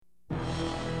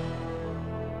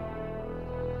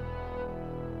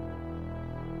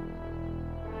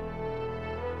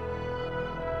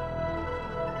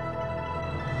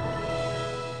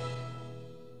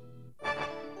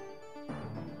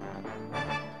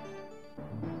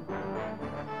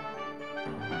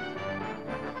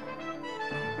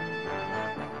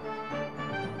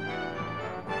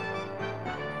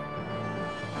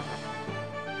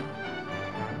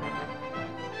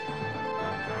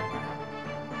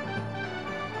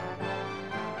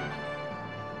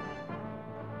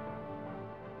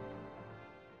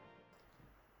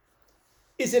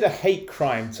Is it a hate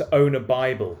crime to own a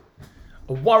Bible?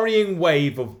 A worrying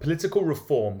wave of political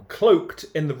reform, cloaked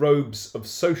in the robes of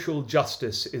social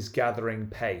justice, is gathering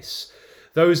pace.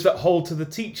 Those that hold to the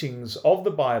teachings of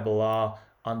the Bible are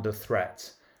under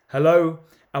threat. Hello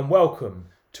and welcome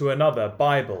to another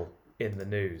Bible in the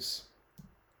News.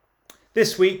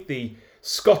 This week, the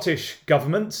Scottish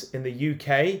Government in the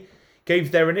UK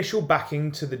gave their initial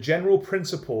backing to the general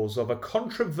principles of a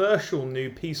controversial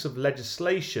new piece of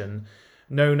legislation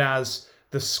known as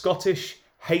the Scottish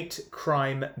Hate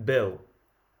Crime Bill.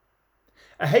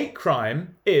 A hate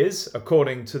crime is,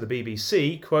 according to the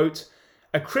BBC, quote,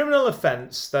 a criminal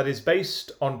offence that is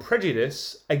based on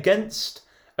prejudice against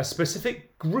a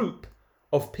specific group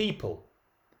of people.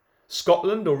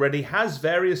 Scotland already has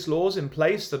various laws in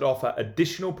place that offer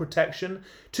additional protection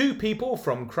to people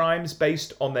from crimes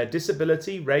based on their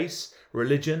disability, race,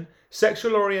 religion,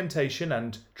 sexual orientation,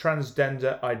 and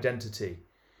transgender identity.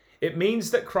 It means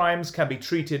that crimes can be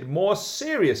treated more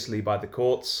seriously by the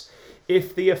courts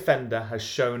if the offender has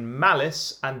shown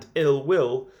malice and ill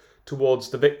will towards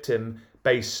the victim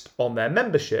based on their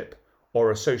membership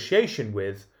or association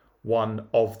with one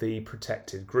of the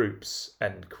protected groups.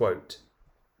 End quote.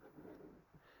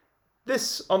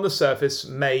 This, on the surface,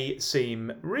 may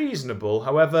seem reasonable.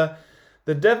 However,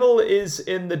 the devil is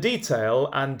in the detail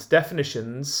and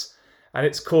definitions, and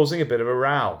it's causing a bit of a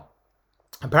row.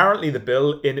 Apparently, the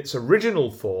bill, in its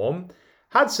original form,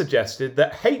 had suggested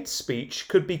that hate speech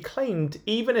could be claimed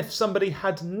even if somebody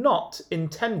had not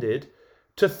intended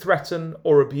to threaten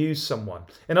or abuse someone.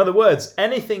 In other words,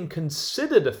 anything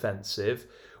considered offensive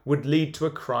would lead to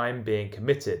a crime being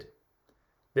committed.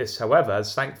 This, however,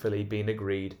 has thankfully been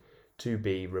agreed to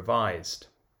be revised.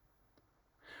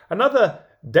 Another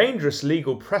dangerous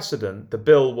legal precedent the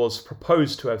bill was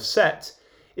proposed to have set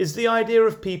is the idea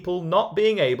of people not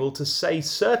being able to say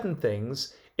certain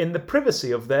things in the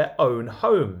privacy of their own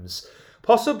homes,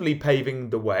 possibly paving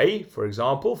the way, for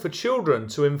example, for children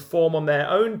to inform on their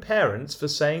own parents for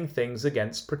saying things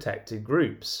against protected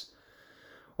groups.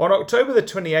 On October the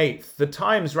 28th, The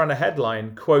Times ran a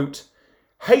headline, quote,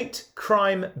 Hate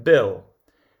Crime Bill.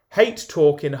 Hate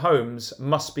talk in homes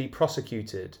must be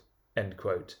prosecuted, end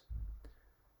quote.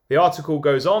 The article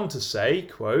goes on to say,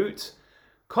 quote,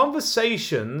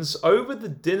 conversations over the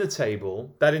dinner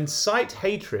table that incite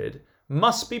hatred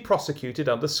must be prosecuted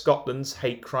under Scotland's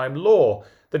hate crime law,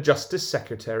 the Justice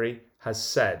Secretary has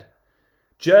said.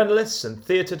 Journalists and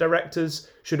theatre directors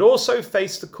should also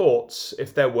face the courts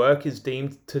if their work is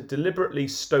deemed to deliberately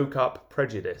stoke up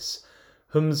prejudice,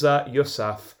 Humza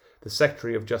Yousaf, the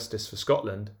Secretary of Justice for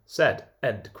Scotland, said,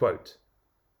 end quote.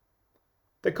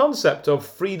 The concept of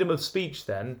freedom of speech,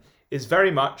 then, is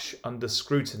very much under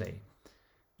scrutiny.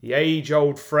 The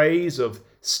age-old phrase of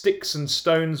sticks and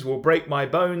stones will break my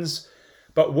bones,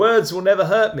 but words will never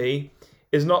hurt me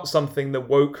is not something the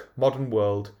woke modern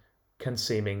world can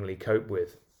seemingly cope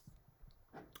with.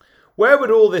 Where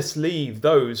would all this leave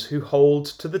those who hold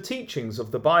to the teachings of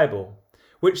the Bible,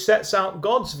 which sets out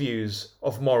God's views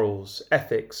of morals,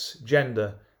 ethics,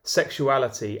 gender,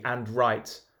 sexuality, and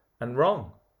right and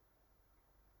wrong?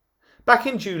 Back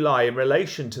in July, in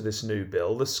relation to this new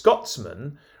bill, The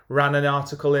Scotsman ran an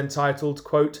article entitled,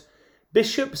 quote,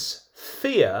 Bishops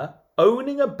fear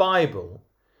owning a Bible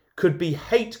could be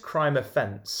hate crime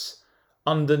offence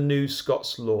under new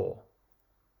Scots law,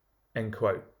 end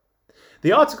quote.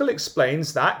 The article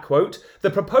explains that, quote, the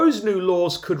proposed new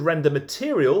laws could render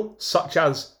material, such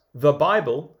as the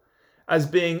Bible, as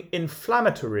being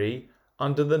inflammatory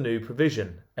under the new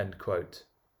provision, end quote.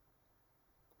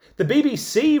 The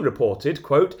BBC reported,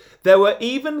 quote, there were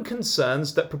even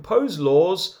concerns that proposed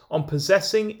laws on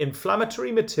possessing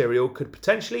inflammatory material could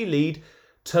potentially lead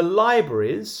to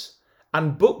libraries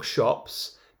and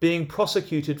bookshops being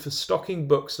prosecuted for stocking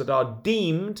books that are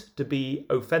deemed to be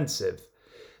offensive.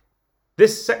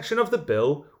 This section of the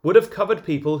bill would have covered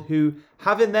people who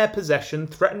have in their possession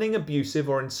threatening, abusive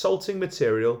or insulting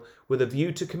material with a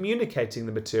view to communicating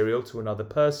the material to another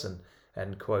person,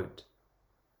 end quote.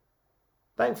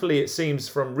 Thankfully, it seems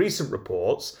from recent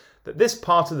reports that this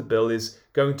part of the bill is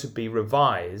going to be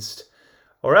revised,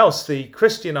 or else the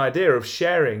Christian idea of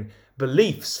sharing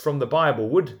beliefs from the Bible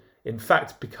would, in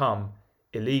fact, become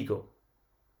illegal.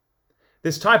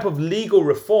 This type of legal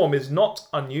reform is not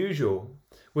unusual,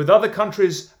 with other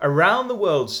countries around the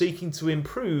world seeking to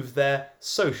improve their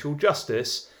social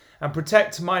justice and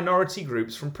protect minority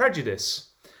groups from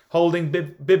prejudice. Holding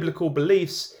biblical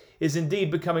beliefs is indeed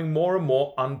becoming more and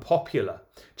more unpopular.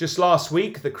 Just last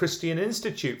week, the Christian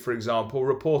Institute, for example,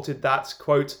 reported that,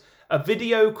 quote, a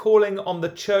video calling on the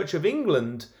Church of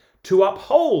England to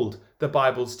uphold the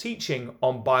Bible's teaching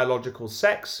on biological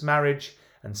sex, marriage,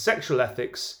 and sexual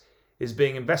ethics is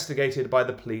being investigated by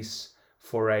the police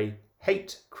for a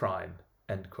hate crime,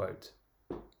 end quote.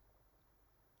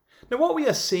 Now, what we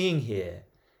are seeing here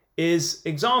is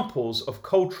examples of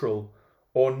cultural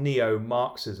or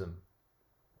neo-Marxism.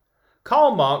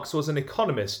 Karl Marx was an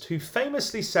economist who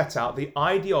famously set out the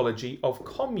ideology of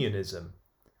communism.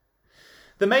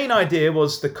 The main idea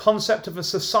was the concept of a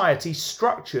society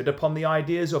structured upon the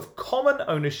ideas of common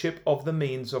ownership of the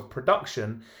means of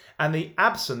production and the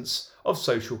absence of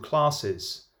social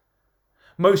classes.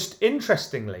 Most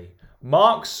interestingly,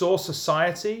 Marx saw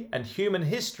society and human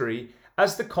history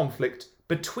as the conflict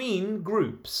between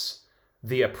groups,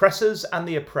 the oppressors and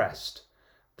the oppressed,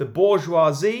 the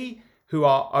bourgeoisie who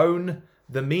own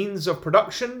the means of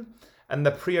production, and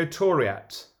the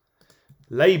proletariat,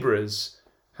 labourers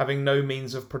having no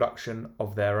means of production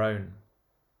of their own.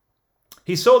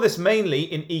 He saw this mainly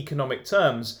in economic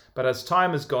terms, but as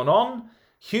time has gone on,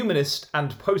 humanist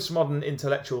and postmodern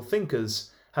intellectual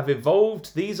thinkers have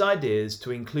evolved these ideas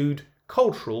to include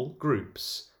cultural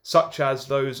groups, such as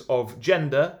those of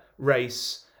gender,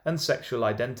 race, and sexual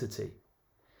identity.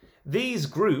 These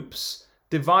groups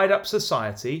divide up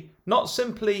society not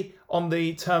simply on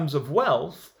the terms of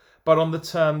wealth, but on the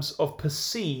terms of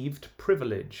perceived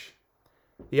privilege.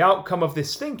 The outcome of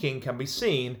this thinking can be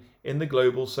seen in the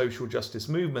global social justice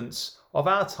movements of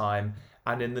our time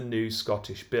and in the new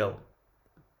Scottish Bill.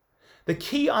 The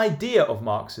key idea of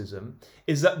Marxism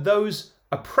is that those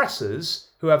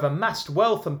oppressors who have amassed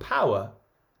wealth and power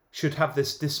should have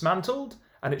this dismantled,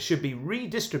 and it should be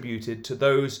redistributed to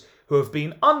those who have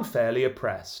been unfairly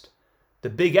oppressed. The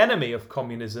big enemy of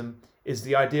communism is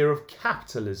the idea of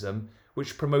capitalism,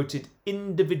 which promoted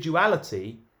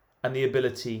individuality and the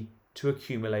ability to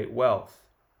accumulate wealth.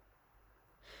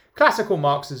 Classical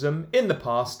Marxism in the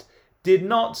past did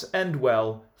not end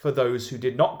well for those who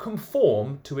did not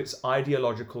conform to its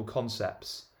ideological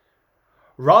concepts.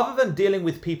 Rather than dealing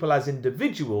with people as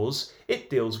individuals, it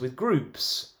deals with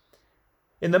groups.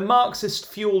 In the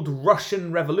Marxist-fueled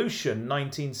Russian Revolution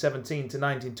 1917 to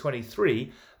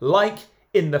 1923, like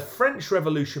in the French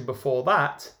Revolution before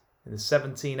that, in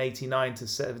 1789 to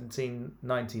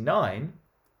 1799,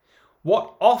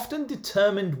 what often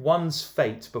determined one's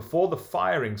fate before the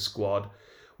firing squad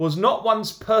was not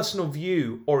one's personal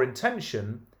view or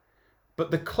intention, but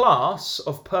the class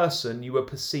of person you were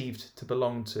perceived to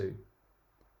belong to.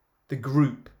 The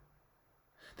group.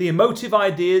 The emotive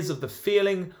ideas of the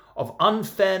feeling of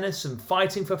unfairness and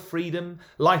fighting for freedom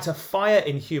light a fire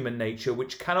in human nature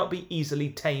which cannot be easily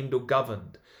tamed or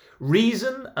governed.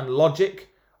 Reason and logic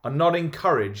are not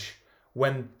encouraged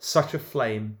when such a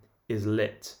flame is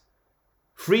lit.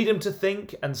 Freedom to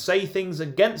think and say things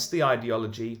against the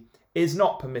ideology is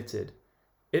not permitted.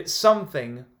 It's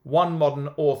something one modern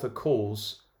author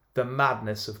calls the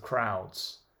madness of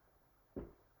crowds.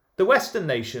 The Western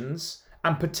nations,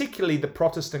 and particularly the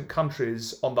Protestant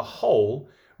countries on the whole,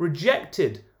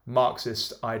 rejected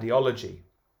Marxist ideology.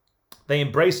 They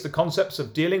embraced the concepts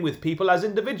of dealing with people as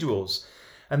individuals,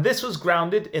 and this was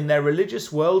grounded in their religious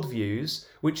worldviews,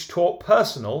 which taught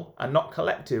personal and not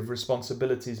collective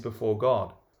responsibilities before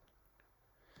God.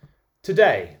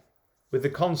 Today, with the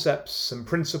concepts and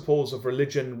principles of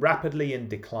religion rapidly in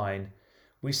decline,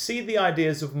 we see the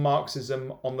ideas of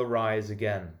Marxism on the rise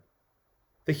again.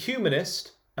 The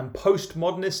humanist and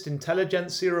postmodernist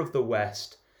intelligentsia of the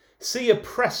West see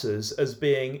oppressors as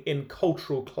being in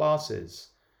cultural classes.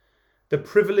 The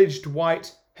privileged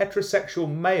white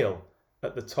heterosexual male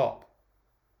at the top.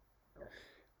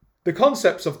 The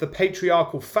concepts of the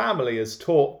patriarchal family as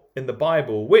taught in the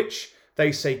Bible, which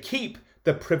they say keep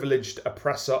the privileged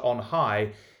oppressor on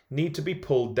high, need to be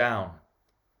pulled down.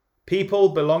 People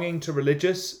belonging to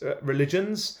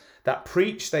religions that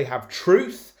preach they have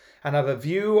truth and have a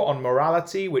view on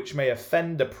morality which may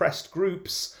offend oppressed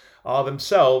groups are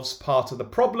themselves part of the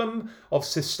problem of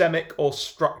systemic or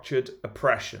structured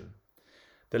oppression.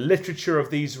 The literature of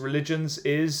these religions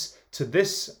is, to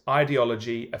this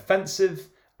ideology, offensive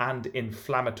and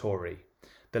inflammatory.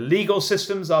 The legal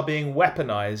systems are being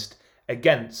weaponized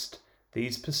against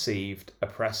these perceived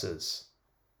oppressors.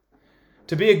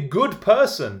 To be a good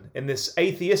person in this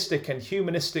atheistic and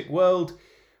humanistic world,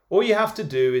 all you have to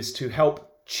do is to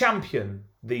help champion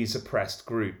these oppressed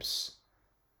groups.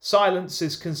 Silence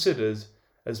is considered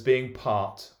as being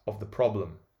part of the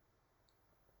problem.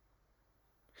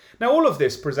 Now, all of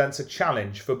this presents a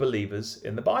challenge for believers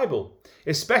in the Bible,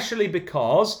 especially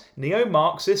because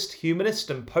neo-Marxist, humanist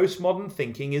and postmodern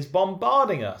thinking is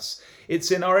bombarding us.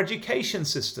 It's in our education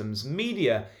systems,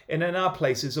 media, and in our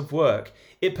places of work.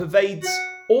 It pervades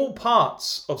all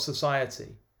parts of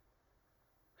society.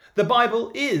 The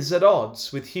Bible is at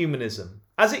odds with humanism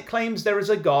as it claims there is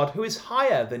a God who is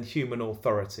higher than human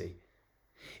authority.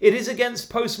 It is against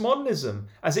postmodernism,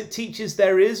 as it teaches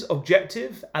there is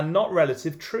objective and not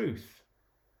relative truth.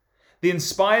 The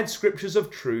inspired scriptures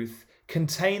of truth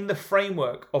contain the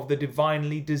framework of the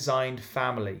divinely designed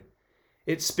family.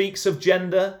 It speaks of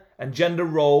gender and gender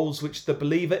roles which the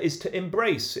believer is to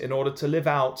embrace in order to live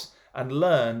out and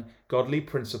learn godly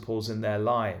principles in their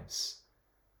lives.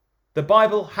 The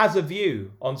Bible has a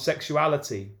view on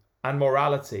sexuality and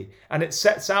morality, and it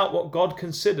sets out what God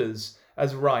considers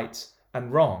as right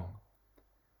and wrong.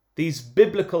 These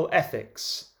biblical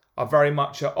ethics are very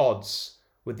much at odds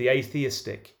with the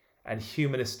atheistic and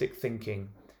humanistic thinking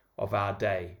of our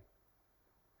day.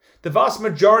 The vast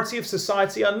majority of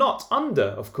society are not under,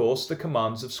 of course, the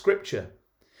commands of Scripture.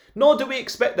 Nor do we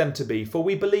expect them to be, for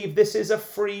we believe this is a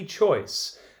free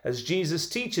choice. As Jesus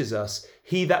teaches us,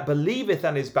 he that believeth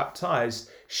and is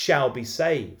baptized shall be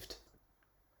saved.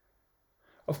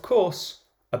 Of course,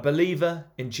 a believer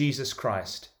in Jesus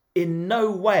Christ in no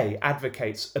way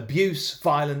advocates abuse,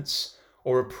 violence,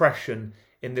 or oppression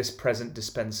in this present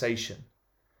dispensation.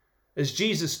 As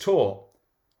Jesus taught,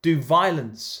 do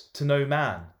violence to no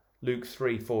man, Luke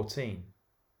 3:14.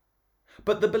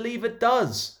 But the believer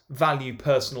does value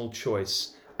personal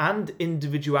choice and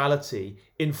individuality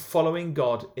in following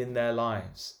God in their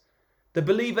lives. The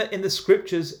believer in the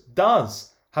Scriptures does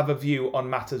have a view on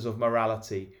matters of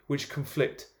morality which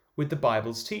conflict with the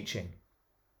Bible's teaching.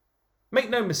 Make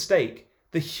no mistake,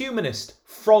 the humanist,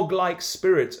 frog-like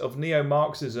spirit of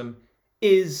neo-Marxism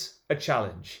is a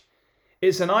challenge.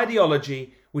 It's an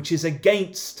ideology which is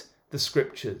against the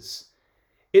Scriptures.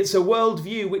 It's a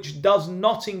worldview which does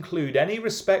not include any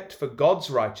respect for God's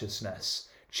righteousness,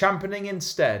 championing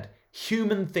instead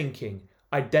human thinking,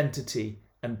 identity,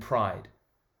 and pride.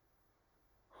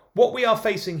 What we are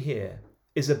facing here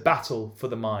is a battle for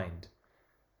the mind.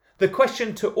 The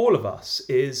question to all of us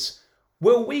is,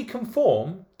 will we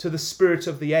conform to the spirit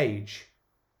of the age,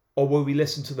 or will we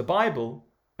listen to the Bible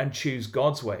and choose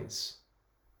God's ways?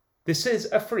 This is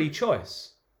a free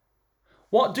choice.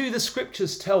 What do the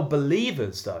Scriptures tell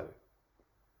believers, though?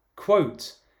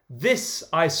 Quote, "This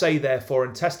I say therefore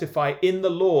and testify in the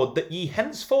Lord, that ye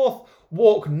henceforth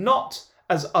walk not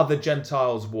as other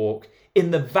Gentiles walk,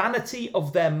 in the vanity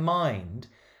of their mind,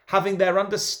 having their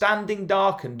understanding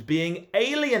darkened, being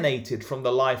alienated from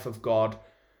the life of God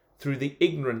through the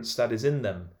ignorance that is in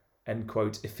them." End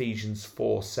quote, Ephesians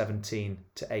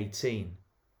 4:17-18.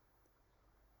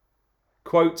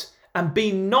 Quote, "And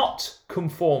be not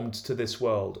conformed to this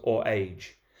world or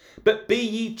age, but be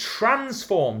ye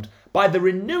transformed by the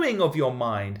renewing of your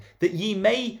mind, that ye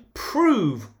may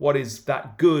prove what is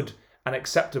that good and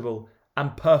acceptable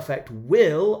and perfect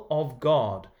will of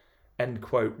God." End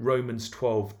quote, Romans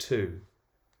 12:2.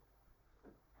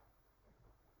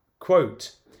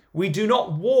 Quote, "We do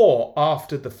not war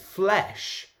after the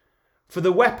flesh, for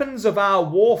the weapons of our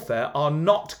warfare are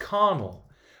not carnal,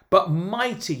 but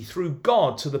mighty through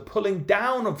God to the pulling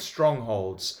down of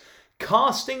strongholds,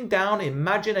 casting down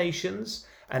imaginations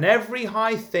and every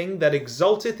high thing that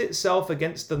exalteth itself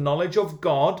against the knowledge of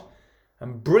God,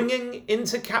 and bringing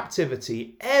into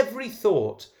captivity every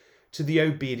thought to the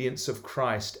obedience of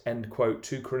Christ." End quote,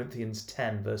 2 Corinthians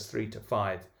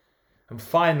 10:3-5. And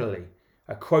finally,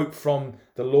 a quote from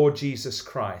the Lord Jesus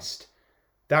Christ.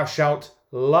 "Thou shalt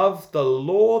love the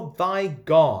Lord thy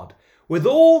God with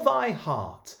all thy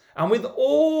heart, and with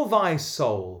all thy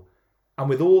soul, and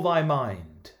with all thy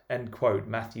mind." End quote,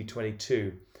 Matthew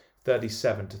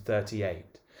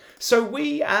 22:37-38. So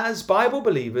we as Bible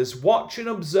believers watch and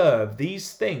observe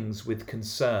these things with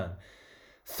concern.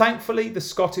 Thankfully, the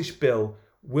Scottish Bill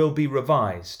will be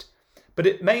revised, but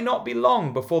it may not be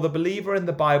long before the believer in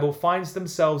the Bible finds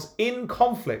themselves in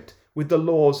conflict with the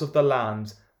laws of the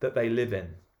land that they live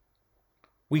in.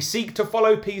 We seek to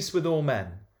follow peace with all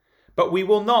men, but we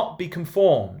will not be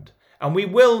conformed, and we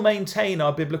will maintain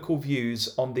our biblical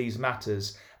views on these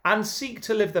matters and seek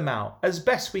to live them out as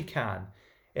best we can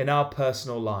in our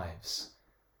personal lives.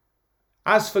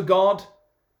 "As for God,"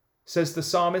 says the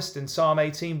psalmist in Psalm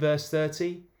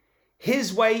 18:30,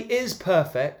 "his way is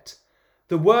perfect.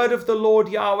 The word of the Lord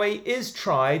Yahweh is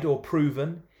tried," or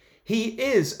proven. "He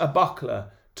is a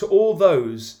buckler to all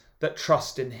those that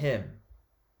trust in him."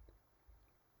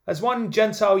 As one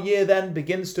Gentile year then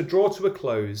begins to draw to a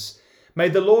close, may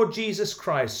the Lord Jesus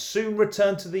Christ soon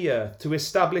return to the earth to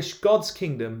establish God's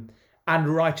kingdom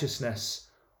and righteousness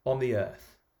on the earth.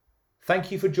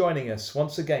 Thank you for joining us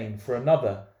once again for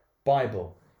another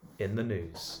Bible in the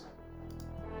News.